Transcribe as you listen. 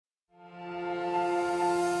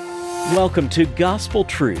Welcome to Gospel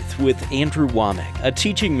Truth with Andrew Womack, a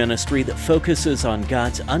teaching ministry that focuses on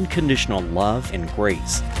God's unconditional love and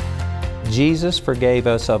grace. Jesus forgave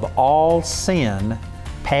us of all sin,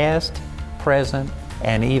 past, present,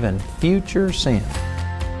 and even future sin.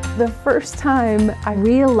 The first time I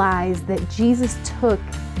realized that Jesus took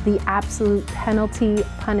the absolute penalty,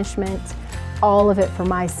 punishment, all of it for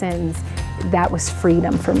my sins, that was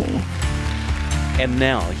freedom for me. And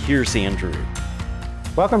now, here's Andrew.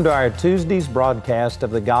 Welcome to our Tuesday's broadcast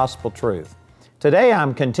of the Gospel Truth. Today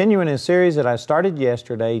I'm continuing a series that I started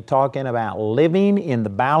yesterday talking about living in the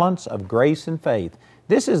balance of grace and faith.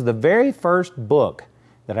 This is the very first book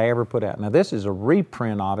that I ever put out. Now this is a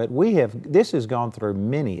reprint of it. This has gone through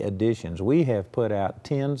many editions. We have put out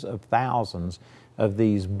tens of thousands of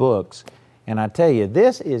these books. And I tell you,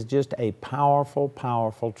 this is just a powerful,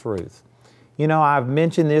 powerful truth. You know, I've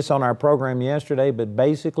mentioned this on our program yesterday, but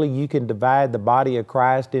basically you can divide the body of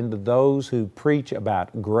Christ into those who preach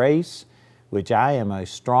about grace, which I am a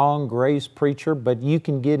strong grace preacher, but you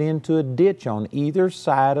can get into a ditch on either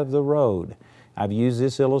side of the road. I've used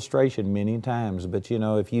this illustration many times, but you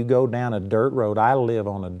know, if you go down a dirt road, I live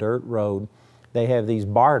on a dirt road, they have these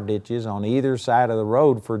bar ditches on either side of the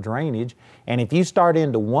road for drainage, and if you start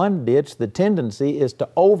into one ditch, the tendency is to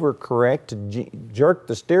overcorrect, to jerk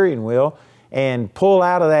the steering wheel, and pull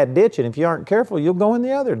out of that ditch, and if you aren't careful, you'll go in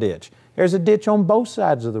the other ditch. There's a ditch on both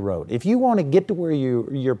sides of the road. If you want to get to where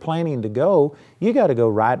you're planning to go, you got to go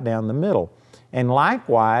right down the middle. And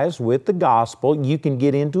likewise, with the gospel, you can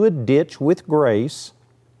get into a ditch with grace.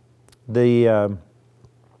 The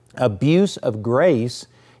abuse of grace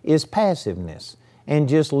is passiveness and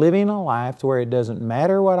just living a life to where it doesn't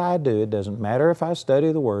matter what I do, it doesn't matter if I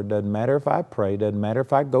study the Word, doesn't matter if I pray, doesn't matter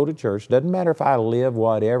if I go to church, doesn't matter if I live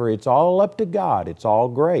whatever, it's all up to God, it's all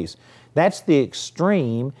grace. That's the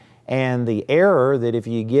extreme and the error that if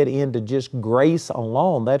you get into just grace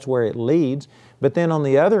alone, that's where it leads. But then on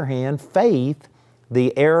the other hand, faith,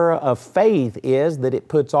 the error of faith is that it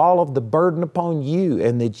puts all of the burden upon you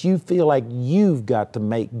and that you feel like you've got to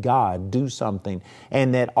make God do something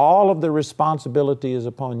and that all of the responsibility is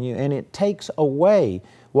upon you and it takes away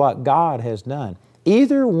what God has done.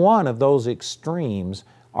 Either one of those extremes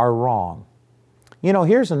are wrong. You know,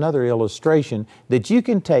 here's another illustration that you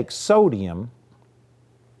can take sodium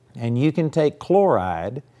and you can take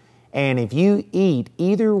chloride, and if you eat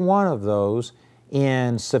either one of those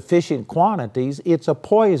in sufficient quantities, it's a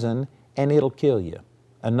poison and it'll kill you.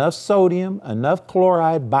 Enough sodium, enough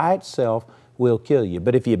chloride by itself will kill you.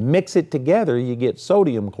 But if you mix it together, you get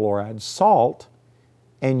sodium chloride, salt,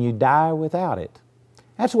 and you die without it.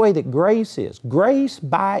 That's the way that grace is. Grace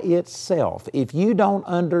by itself, if you don't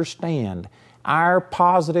understand our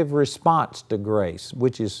positive response to grace,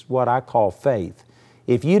 which is what I call faith,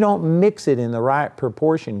 if you don't mix it in the right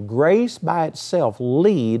proportion, grace by itself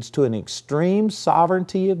leads to an extreme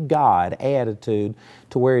sovereignty of God attitude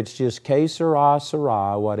to where it's just que sera,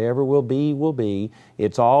 sera, whatever will be, will be.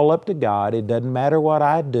 It's all up to God. It doesn't matter what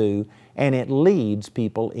I do. And it leads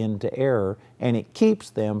people into error and it keeps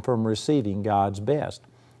them from receiving God's best.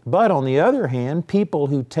 But on the other hand, people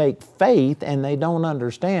who take faith and they don't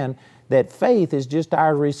understand that faith is just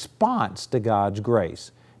our response to God's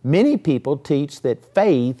grace. Many people teach that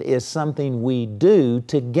faith is something we do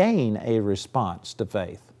to gain a response to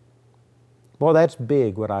faith. Boy, that's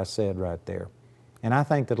big what I said right there. And I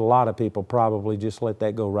think that a lot of people probably just let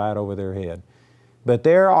that go right over their head. But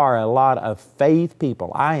there are a lot of faith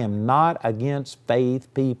people. I am not against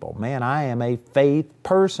faith people. Man, I am a faith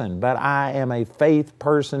person, but I am a faith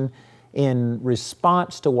person in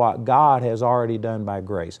response to what God has already done by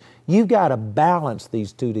grace. You've got to balance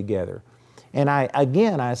these two together. And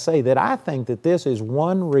I say that I think that this is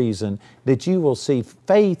one reason that you will see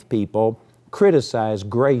faith people criticize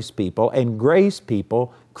grace people and grace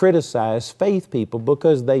people criticize faith people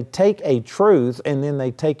because they take a truth and then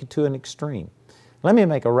they take it to an extreme. Let me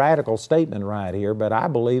make a radical statement right here, but I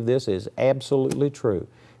believe this is absolutely true,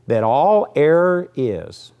 that all error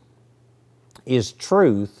is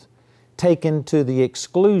truth taken to the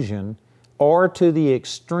exclusion or to the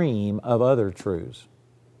extreme of other truths.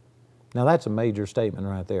 Now that's a major statement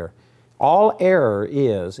right there. All error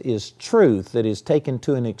is truth that is taken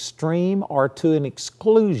to an extreme or to an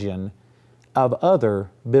exclusion of other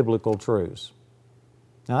biblical truths.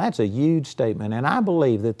 Now that's a huge statement, and I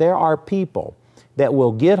believe that there are people that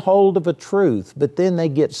will get hold of a truth, but then they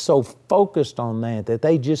get so focused on that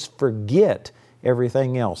they just forget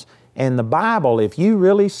everything else. And the Bible, if you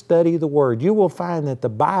really study the Word, you will find that the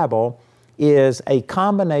Bible is a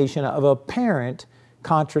combination of apparent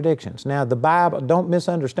contradictions. Now, the Bible, don't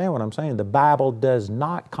misunderstand what I'm saying, the Bible does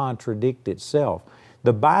not contradict itself.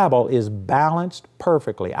 The Bible is balanced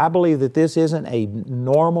perfectly. I believe that this isn't a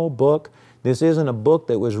normal book. This isn't a book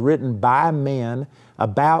that was written by men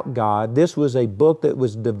about God. This was a book that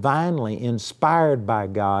was divinely inspired by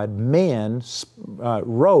God. Men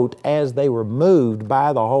wrote as they were moved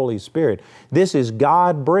by the Holy Spirit. This is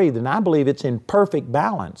God-breathed, and I believe it's in perfect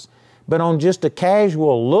balance. But on just a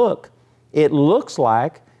casual look, it looks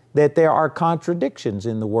like that there are contradictions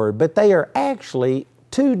in the Word, but they are actually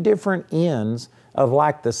two different ends of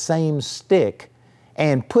like the same stick,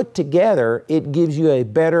 and put together, it gives you a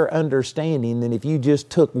better understanding than if you just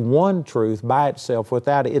took one truth by itself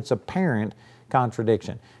without its apparent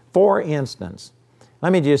contradiction. For instance,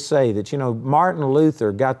 let me just say that, Martin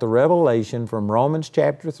Luther got the revelation from Romans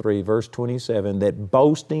chapter 3, verse 27, that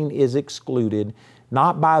boasting is excluded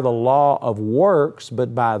not by the law of works,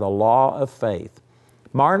 but by the law of faith.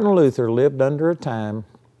 Martin Luther lived under a time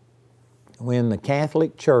when the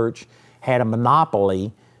Catholic Church had a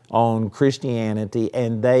monopoly on Christianity,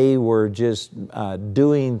 and they were just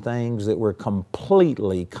doing things that were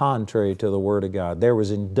completely contrary to the Word of God. There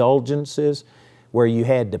was indulgences where you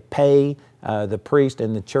had to pay. The priest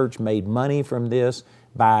and the church made money from this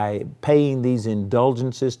by paying these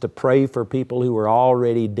indulgences to pray for people who were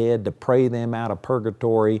already dead, to pray them out of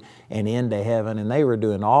purgatory and into heaven. And they were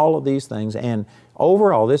doing all of these things. And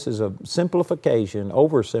overall, this is a simplification,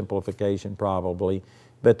 oversimplification probably,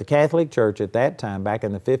 but the Catholic Church at that time, back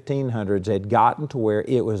in the 1500s, had gotten to where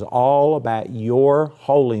it was all about your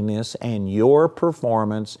holiness and your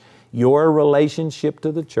performance, your relationship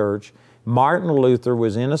to the church. Martin Luther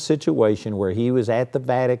was in a situation where he was at the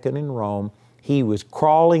Vatican in Rome. He was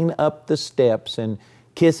crawling up the steps and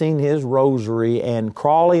kissing his rosary and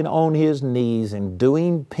crawling on his knees and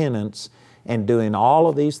doing penance and doing all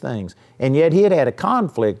of these things. And yet he had had a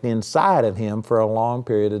conflict inside of him for a long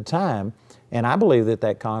period of time. And I believe that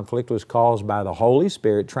that conflict was caused by the Holy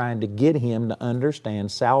Spirit trying to get him to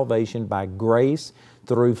understand salvation by grace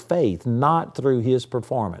through faith, not through his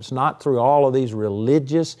performance, not through all of these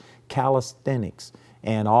religious calisthenics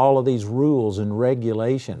and all of these rules and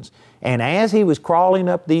regulations. And as he was crawling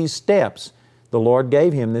up these steps, the Lord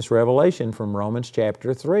gave him this revelation from Romans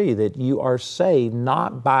chapter 3, that you are saved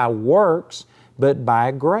not by works, but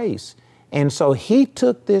by grace. And so he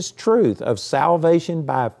took this truth of salvation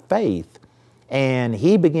by faith, and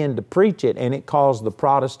he began to preach it, and it caused the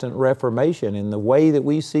Protestant Reformation. And the way that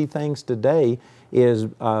we see things today is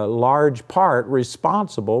a large part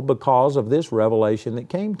responsible because of this revelation that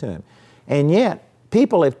came to him. And yet,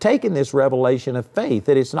 people have taken this revelation of faith,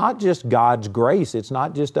 that it's not just God's grace, it's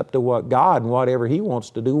not just up to what God and whatever He wants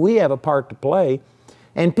to do. We have a part to play.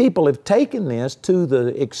 And people have taken this to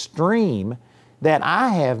the extreme that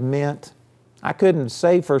I couldn't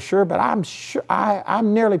say for sure, but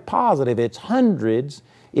I'm nearly positive it's hundreds,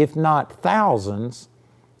 if not thousands,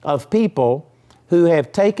 of people who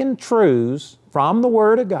have taken truths from the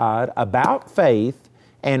Word of God about faith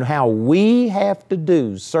and how we have to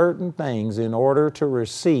do certain things in order to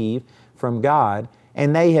receive from God,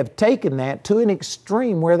 and they have taken that to an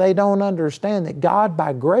extreme where they don't understand that God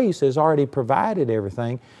by grace has already provided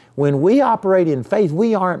everything. When we operate in faith,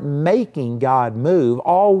 we aren't making God move.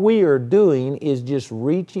 All we are doing is just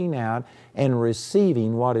reaching out and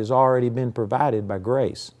receiving what has already been provided by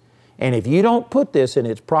grace. And if you don't put this in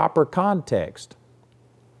its proper context,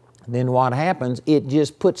 then what happens, it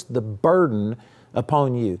just puts the burden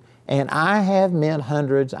upon you. And I have met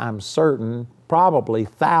hundreds, I'm certain, probably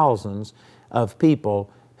thousands of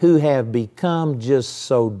people who have become just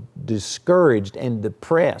so discouraged and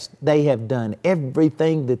depressed. They have done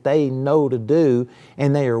everything that they know to do,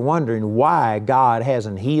 and they are wondering why God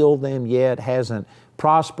hasn't healed them yet, hasn't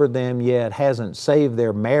prospered them yet, hasn't saved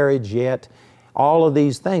their marriage yet, all of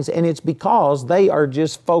these things. And it's because they are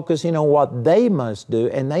just focusing on what they must do,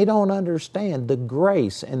 and they don't understand the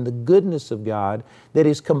grace and the goodness of God that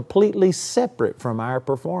is completely separate from our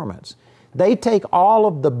performance. They take all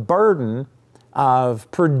of the burden of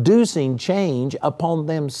producing change upon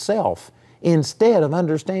themselves instead of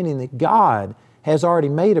understanding that God has already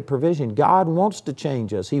made a provision. God wants to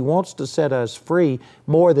change us. He wants to set us free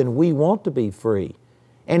more than we want to be free.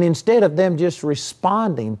 And instead of them just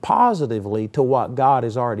responding positively to what God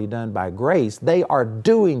has already done by grace, they are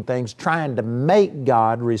doing things trying to make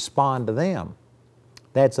God respond to them.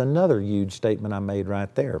 That's another huge statement I made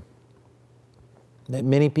right there. That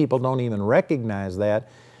many people don't even recognize that,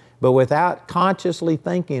 but without consciously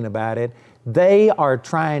thinking about it, they are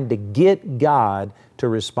trying to get God to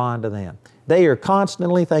respond to them. They are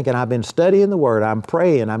constantly thinking, I've been studying the Word, I'm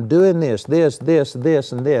praying, I'm doing this,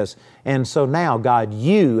 and this, and so now, God,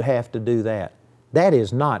 you have to do that. That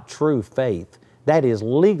is not true faith. That is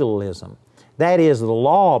legalism. That is the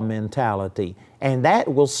law mentality, and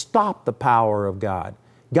that will stop the power of God.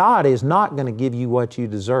 God is not going to give you what you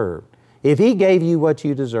deserve. If He gave you what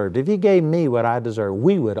you deserved, if He gave me what I deserve,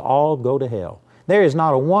 we would all go to hell. There is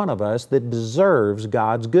not a one of us that deserves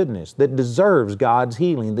God's goodness, that deserves God's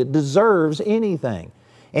healing, that deserves anything.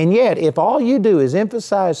 And yet, if all you do is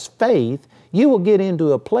emphasize faith, you will get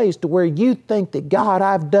into a place to where you think that, God,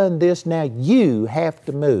 I've done this, now you have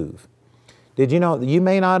to move. Did you know, you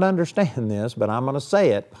may not understand this, but I'm going to say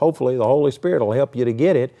it. Hopefully the Holy Spirit will help you to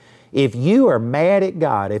get it. If you are mad at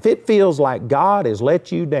God, if it feels like God has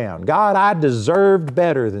let you down, God, I deserved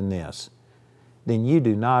better than this, then you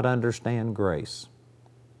do not understand grace.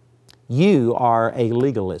 You are a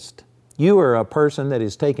legalist. You are a person that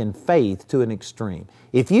has taken faith to an extreme.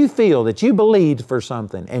 If you feel that you believed for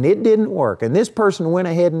something and it didn't work, and this person went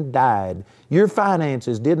ahead and died, your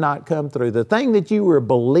finances did not come through, the thing that you were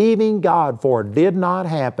believing God for did not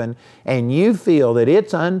happen, and you feel that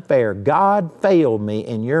it's unfair, God failed me,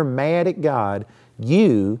 and you're mad at God,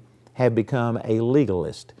 you have become a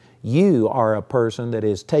legalist. You are a person that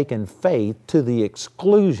has taken faith to the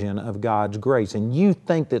exclusion of God's grace, and you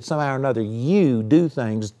think that somehow or another you do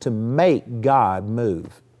things to make God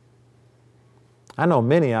move. I know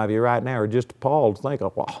many of you right now are just appalled to think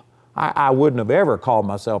of, well, I wouldn't have ever called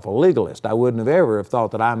myself a legalist. I wouldn't have ever have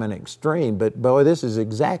thought that I'm an extreme, but boy, this is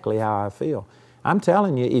exactly how I feel. I'm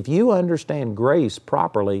telling you, if you understand grace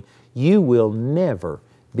properly, you will never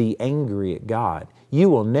be angry at God. You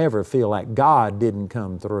will never feel like God didn't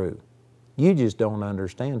come through. You just don't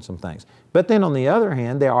understand some things. But then on the other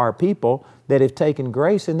hand, there are people that have taken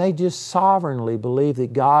grace and they just sovereignly believe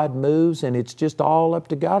that God moves and it's just all up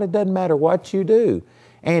to God. It doesn't matter what you do.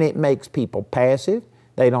 And it makes people passive.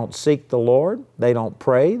 They don't seek the Lord. They don't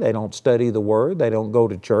pray. They don't study the Word. They don't go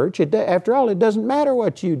to church. After all, it doesn't matter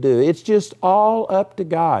what you do. It's just all up to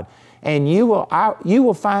God. And you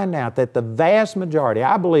will find out that the vast majority,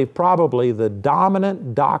 I believe probably the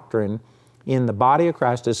dominant doctrine in the body of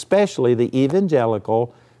Christ, especially the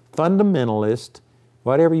evangelical, fundamentalist,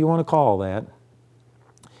 whatever you want to call that,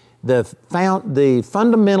 the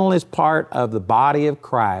fundamentalist part of the body of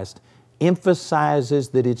Christ emphasizes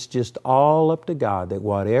that it's just all up to God, that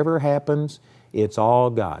whatever happens, it's all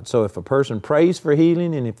God. So if a person prays for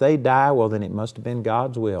healing and if they die, well, then it must have been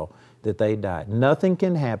God's will that they died. Nothing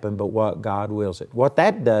can happen but what God wills it. What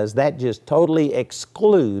that does, that just totally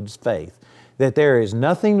excludes faith. That there is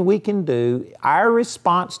nothing we can do. Our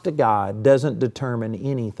response to God doesn't determine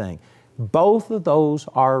anything. Both of those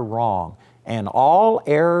are wrong. And all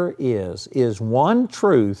error is one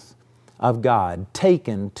truth of God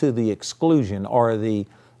taken to the exclusion or the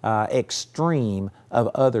extreme of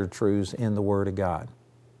other truths in the Word of God.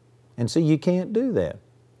 And so you can't do that.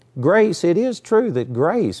 Grace, it is true that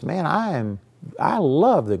grace, man, I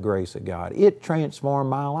love the grace of God. It transformed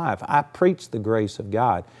my life. I preach the grace of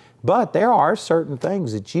God. But there are certain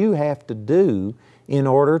things that you have to do in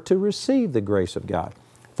order to receive the grace of God.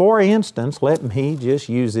 For instance, let me just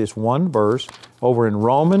use this one verse over in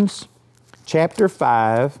Romans chapter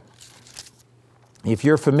 5. If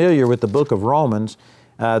you're familiar with the book of Romans,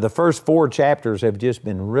 the first 4 chapters have just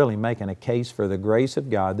been really making a case for the grace of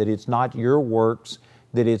God, that it's not your works,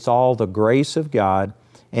 that it's all the grace of God.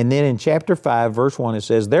 And then in chapter 5, verse 1, it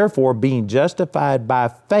says, "Therefore, being justified by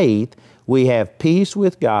faith, we have peace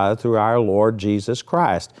with God through our Lord Jesus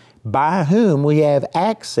Christ, by whom we have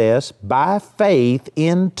access by faith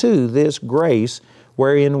into this grace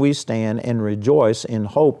wherein we stand and rejoice in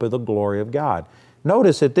hope of the glory of God."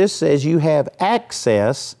 Notice that this says you have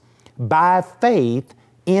access by faith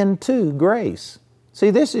into grace. See,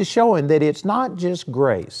 this is showing that it's not just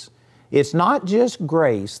grace. It's not just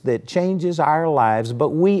grace that changes our lives, but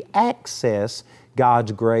we access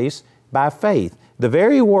God's grace by faith. The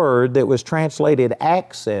very word that was translated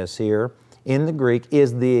access here in the Greek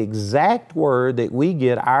is the exact word that we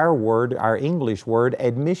get our English word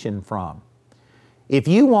admission from. If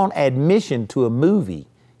you want admission to a movie,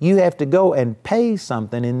 you have to go and pay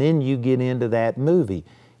something and then you get into that movie.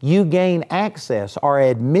 You gain access or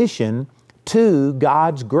admission to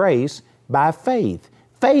God's grace by faith.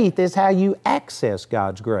 Faith is how you access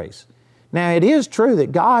God's grace. Now, it is true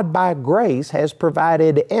that God by grace has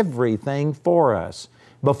provided everything for us.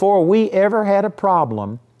 Before we ever had a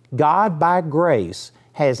problem, God by grace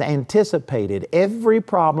has anticipated every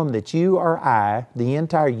problem that you or I, the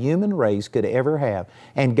entire human race, could ever have.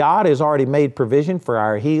 And God has already made provision for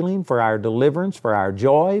our healing, for our deliverance, for our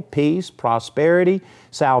joy, peace, prosperity,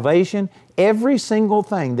 salvation. Every single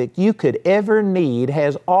thing that you could ever need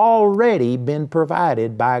has already been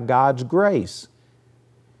provided by God's grace.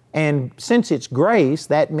 And since it's grace,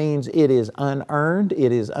 that means it is unearned,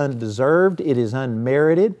 it is undeserved, it is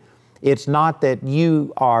unmerited. It's not that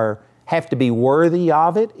you have to be worthy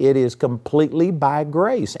of it. It is completely by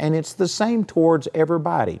grace. And it's the same towards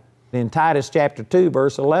everybody. In Titus chapter 2,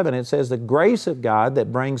 verse 11, it says, "The grace of God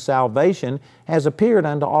that brings salvation has appeared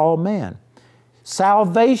unto all men."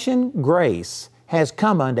 Salvation, grace, has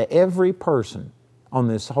come unto every person on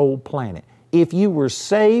this whole planet. If you were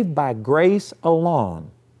saved by grace alone,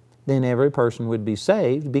 then every person would be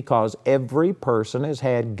saved, because every person has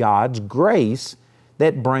had God's grace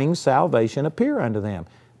that brings salvation appear unto them.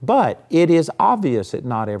 But it is obvious that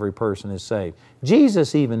not every person is saved.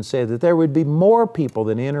 Jesus even said that there would be more people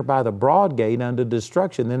that enter by the broad gate unto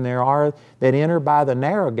destruction than there are that enter by the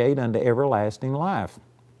narrow gate unto everlasting life.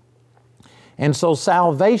 And so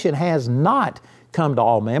salvation has not come to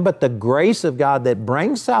all men, but the grace of God that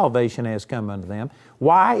brings salvation has come unto them.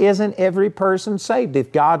 Why isn't every person saved?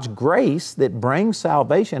 If God's grace that brings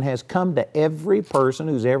salvation has come to every person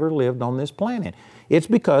who's ever lived on this planet, it's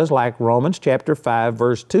because, like Romans chapter 5,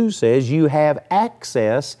 verse 2 says, you have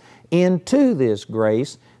access into this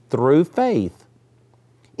grace through faith.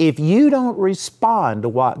 If you don't respond to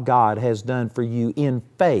what God has done for you in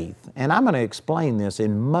faith, and I'm going to explain this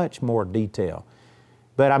in much more detail,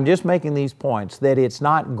 but I'm just making these points, that it's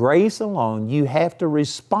not grace alone. You have to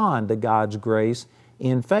respond to God's grace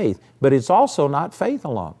in faith. But it's also not faith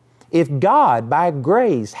alone. If God, by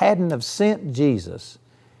grace, hadn't have sent Jesus,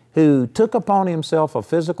 who took upon Himself a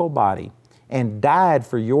physical body and died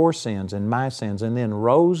for your sins and my sins and then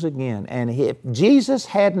rose again, and if Jesus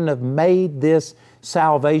hadn't have made this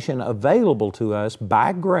salvation available to us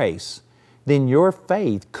by grace, then your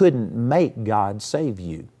faith couldn't make God save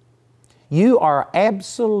you. You are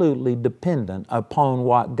absolutely dependent upon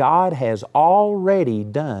what God has already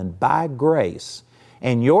done by grace,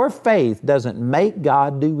 and your faith doesn't make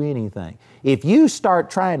God do anything. If you start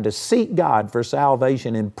trying to seek God for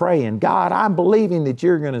salvation and praying, "God, I'm believing that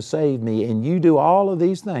You're going to save me," and you do all of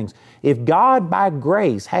these things, if God by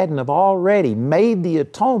grace hadn't have already made the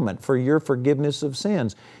atonement for your forgiveness of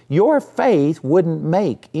sins, your faith wouldn't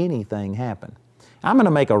make anything happen. I'm going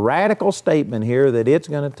to make a radical statement here that it's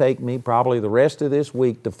going to take me probably the rest of this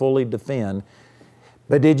week to fully defend.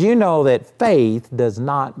 But did you know that faith does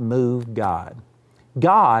not move God?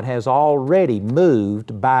 God has already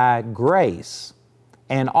moved by grace.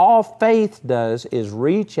 And all faith does is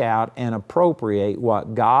reach out and appropriate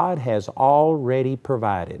what God has already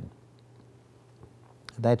provided.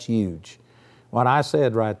 That's huge. What I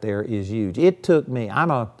said right there is huge. It took me,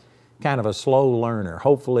 I'm a kind of a slow learner.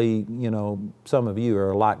 Hopefully, some of you are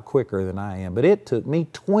a lot quicker than I am, but it took me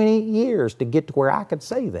 20 years to get to where I could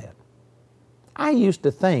say that. I used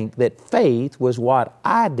to think that faith was what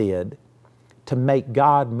I did to make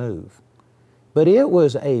God move. But it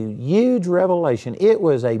was a huge revelation. It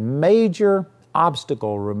was a major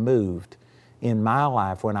obstacle removed in my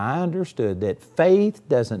life when I understood that faith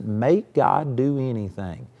doesn't make God do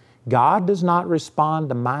anything. God does not respond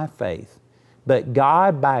to my faith. But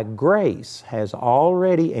God, by grace, has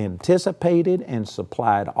already anticipated and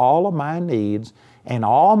supplied all of my needs, and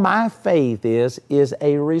all my faith is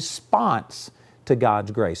a response to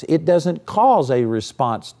God's grace. It doesn't cause a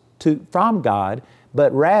response from God,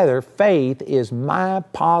 but rather faith is my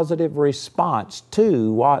positive response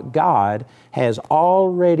to what God has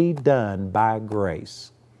already done by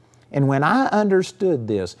grace. And when I understood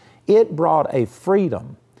this, it brought a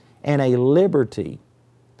freedom and a liberty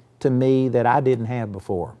to me that I didn't have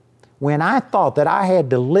before. When I thought that I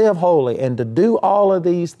had to live holy and to do all of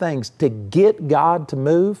these things to get God to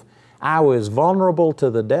move, I was vulnerable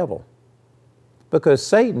to the devil, because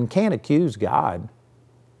Satan can't accuse God.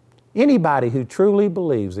 Anybody who truly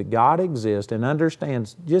believes that God exists and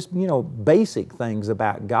understands just, basic things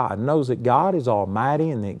about God, knows that God is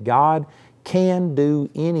almighty and that God can do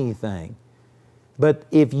anything. But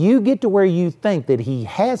if you get to where you think that He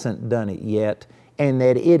hasn't done it yet, and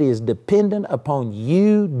that it is dependent upon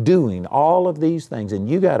you doing all of these things, and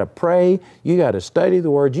you got to pray, you got to study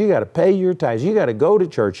the Word, you got to pay your tithes, you got to go to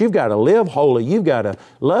church, you've got to live holy, you've got to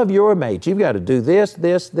love your mates, you've got to do this,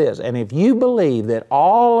 this, this. And if you believe that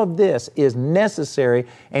all of this is necessary,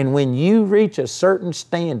 and when you reach a certain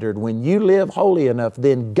standard, when you live holy enough,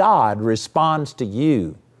 then God responds to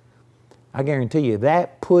you, I guarantee you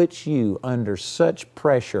that puts you under such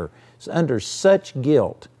pressure, under such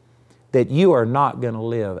guilt, that you are not going to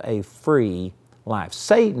live a free life.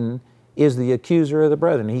 Satan is the accuser of the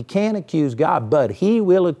brethren. He can't accuse God, but he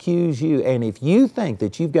will accuse you. And if you think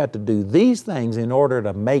that you've got to do these things in order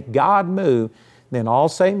to make God move, then all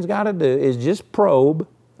Satan's got to do is just probe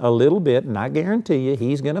a little bit, and I guarantee you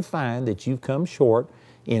he's going to find that you've come short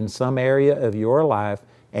in some area of your life,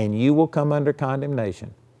 and you will come under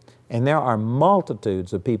condemnation. And there are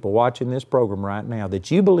multitudes of people watching this program right now that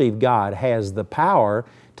you believe God has the power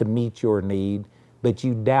to meet your need, but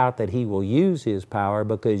you doubt that He will use His power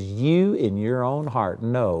because you in your own heart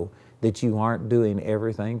know that you aren't doing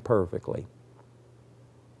everything perfectly.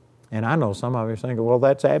 And I know some of you are thinking, well,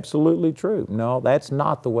 that's absolutely true. No, that's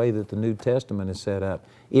not the way that the New Testament is set up.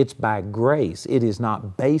 It's by grace. It is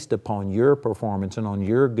not based upon your performance and on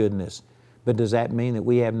your goodness. But does that mean that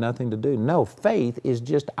we have nothing to do? No, faith is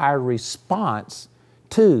just our response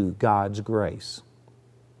to God's grace.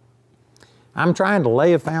 I'm trying to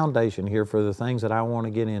lay a foundation here for the things that I want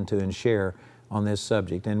to get into and share on this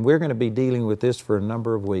subject. And we're going to be dealing with this for a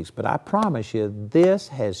number of weeks. But I promise you, this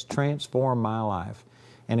has transformed my life.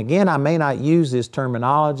 And again, I may not use this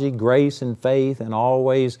terminology, grace and faith, and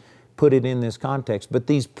always put it in this context, but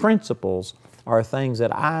these principles are things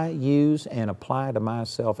that I use and apply to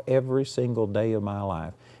myself every single day of my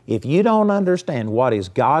life. If you don't understand what is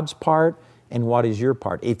God's part and what is your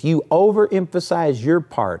part, if you overemphasize your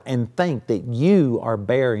part and think that you are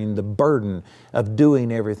bearing the burden of doing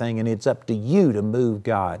everything and it's up to you to move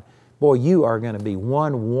God, boy, you are going to be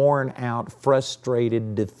one worn out,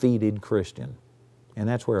 frustrated, defeated Christian. And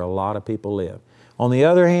that's where a lot of people live. On the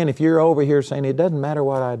other hand, if you're over here saying, it doesn't matter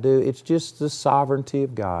what I do, it's just the sovereignty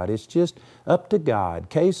of God. It's just up to God.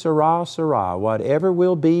 Que sera, sera. Whatever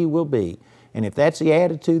will be, will be. And if that's the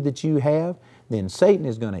attitude that you have, then Satan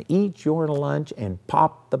is going to eat your lunch and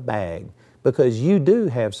pop the bag, because you do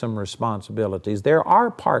have some responsibilities. There are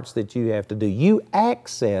parts that you have to do. You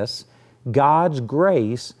access God's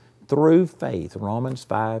grace through faith, Romans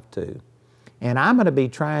 5:2. And I'm going to be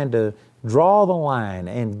trying to draw the line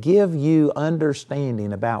and give you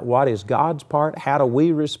understanding about what is God's part, how do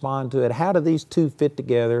we respond to it, how do these two fit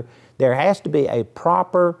together. There has to be a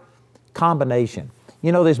proper combination.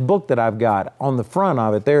 You know, this book that I've got, on the front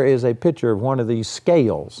of it, there is a picture of one of these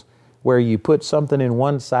scales where you put something in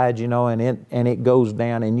one side, you know, and it goes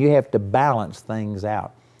down, and you have to balance things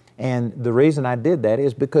out. And the reason I did that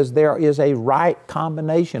is because there is a right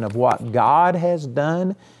combination of what God has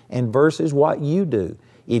done and versus what you do.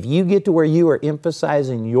 If you get to where you are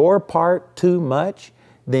emphasizing your part too much,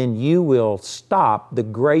 then you will stop the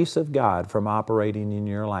grace of God from operating in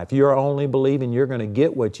your life. You're only believing you're going to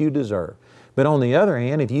get what you deserve. But on the other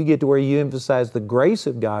hand, if you get to where you emphasize the grace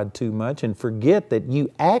of God too much and forget that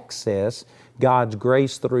you access God's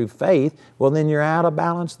grace through faith, well, then you're out of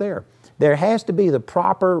balance there. There has to be the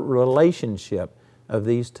proper relationship of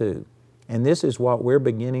these two. And this is what we're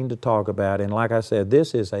beginning to talk about. And like I said,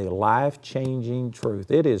 this is a life-changing truth.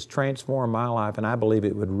 It has transformed my life, and I believe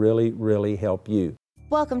it would really, really help you.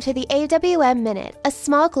 Welcome to the AWM Minute, a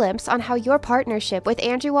small glimpse on how your partnership with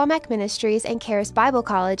Andrew Wommack Ministries and Charis Bible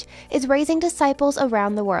College is raising disciples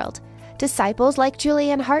around the world. Disciples like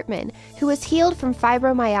Julianne Hartman, who was healed from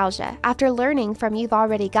fibromyalgia after learning from You've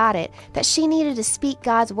Already Got It that she needed to speak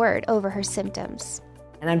God's word over her symptoms.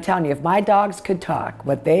 And I'm telling you, if my dogs could talk,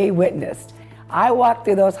 what they witnessed, I walked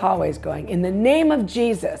through those hallways going, in the name of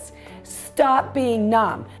Jesus, stop being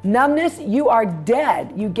numb. Numbness, you are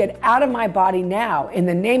dead. You get out of my body now. In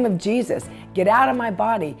the name of Jesus, get out of my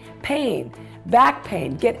body. Pain, back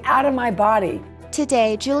pain, get out of my body.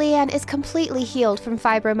 Today, Julianne is completely healed from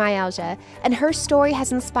fibromyalgia, and her story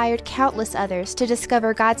has inspired countless others to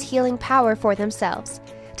discover God's healing power for themselves.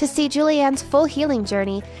 To see Julianne's full healing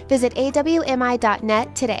journey, visit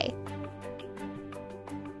awmi.net today.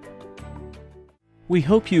 We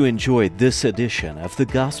hope you enjoyed this edition of The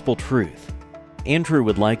Gospel Truth. Andrew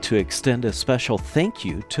would like to extend a special thank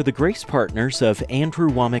you to the grace partners of Andrew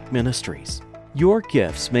Wommack Ministries. Your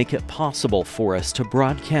gifts make it possible for us to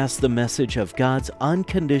broadcast the message of God's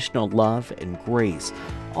unconditional love and grace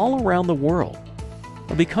all around the world.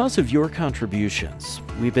 Because of your contributions,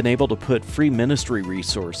 we've been able to put free ministry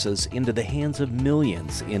resources into the hands of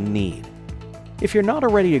millions in need. If you're not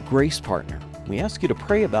already a grace partner, we ask you to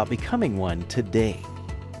pray about becoming one today.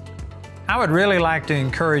 I would really like to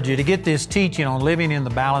encourage you to get this teaching on living in the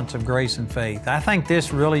balance of grace and faith. I think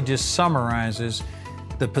this really just summarizes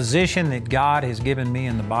the position that God has given me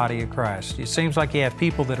in the body of Christ. It seems like you have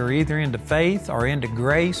people that are either into faith or into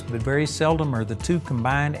grace, but very seldom are the two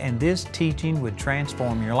combined, and this teaching would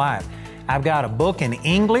transform your life. I've got a book in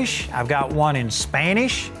English. I've got one in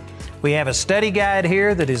Spanish. We have a study guide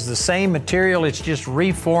here that is the same material. It's just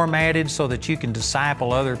reformatted so that you can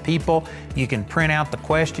disciple other people. You can print out the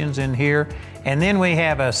questions in here. And then we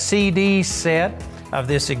have a CD set of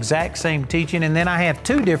this exact same teaching. And then I have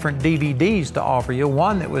two different DVDs to offer you.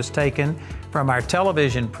 One that was taken from our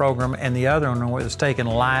television program, and the other one was taken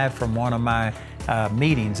live from one of my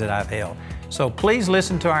meetings that I've held. So please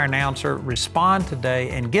listen to our announcer, respond today,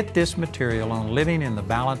 and get this material on living in the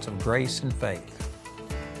balance of grace and faith.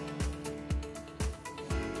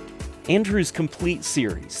 Andrew's complete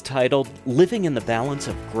series, titled Living in the Balance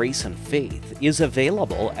of Grace and Faith, is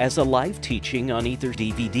available as a live teaching on either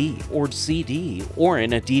DVD or CD or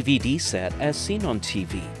in a DVD set as seen on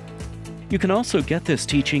TV. You can also get this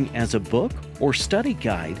teaching as a book or study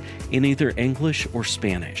guide in either English or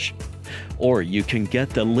Spanish. Or you can get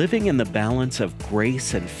the Living in the Balance of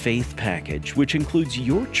Grace and Faith package, which includes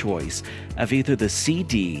your choice of either the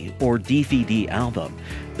CD or DVD album,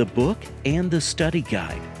 the book, and the study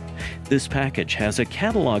guide. This package has a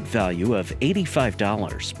catalog value of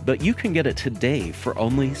 $85, but you can get it today for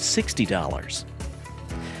only $60.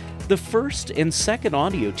 The first and second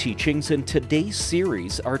audio teachings in today's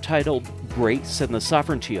series are titled Grace and the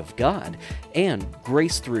Sovereignty of God and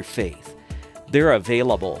Grace Through Faith. They're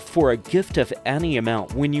available for a gift of any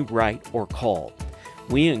amount when you write or call.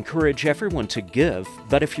 We encourage everyone to give,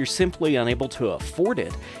 but if you're simply unable to afford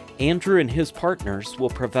it, Andrew and his partners will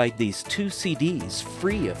provide these 2 CDs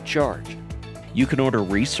free of charge. You can order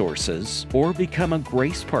resources or become a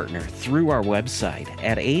Grace Partner through our website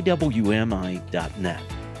at awmi.net.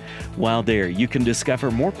 While there, you can discover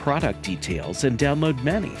more product details and download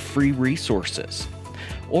many free resources.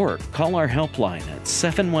 Or call our helpline at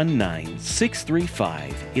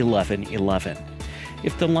 719-635-1111.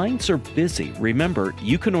 If the lines are busy, remember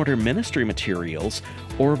you can order ministry materials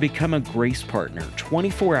or become a Grace Partner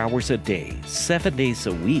 24 hours a day, 7 days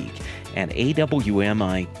a week at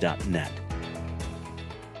awmi.net.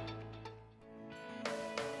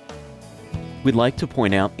 We'd like to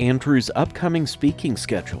point out Andrew's upcoming speaking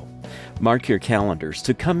schedule. Mark your calendars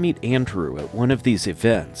to come meet Andrew at one of these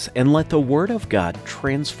events and let the Word of God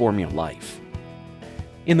transform your life.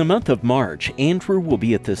 In the month of March, Andrew will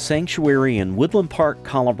be at the Sanctuary in Woodland Park,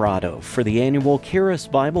 Colorado for the annual Charis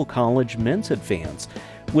Bible College Men's Advance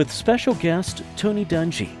with special guest Tony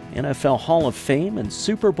Dungy, NFL Hall of Fame and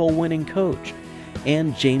Super Bowl winning coach,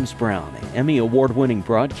 and James Brown, Emmy Award-winning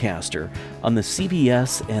broadcaster on the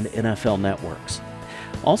CBS and NFL networks.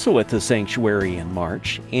 Also at the Sanctuary in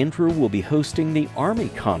March, Andrew will be hosting the Army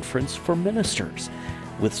Conference for Ministers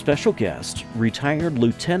with special guests retired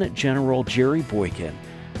Lieutenant General Jerry Boykin,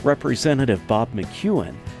 Representative Bob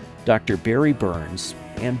McEwen, Dr. Barry Burns,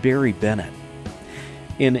 and Barry Bennett.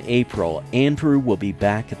 In April, Andrew will be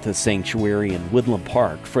back at the Sanctuary in Woodland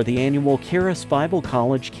Park for the annual Charis Bible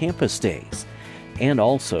College Campus Days, and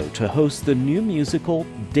also to host the new musical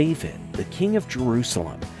David, the King of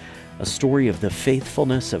Jerusalem, a story of the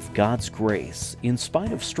faithfulness of God's grace in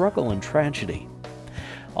spite of struggle and tragedy.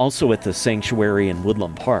 Also at the Sanctuary in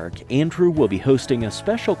Woodland Park, Andrew will be hosting a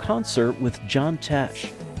special concert with John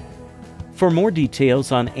Tesh. For more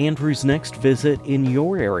details on Andrew's next visit in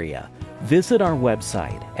your area, visit our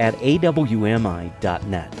website at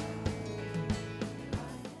awmi.net.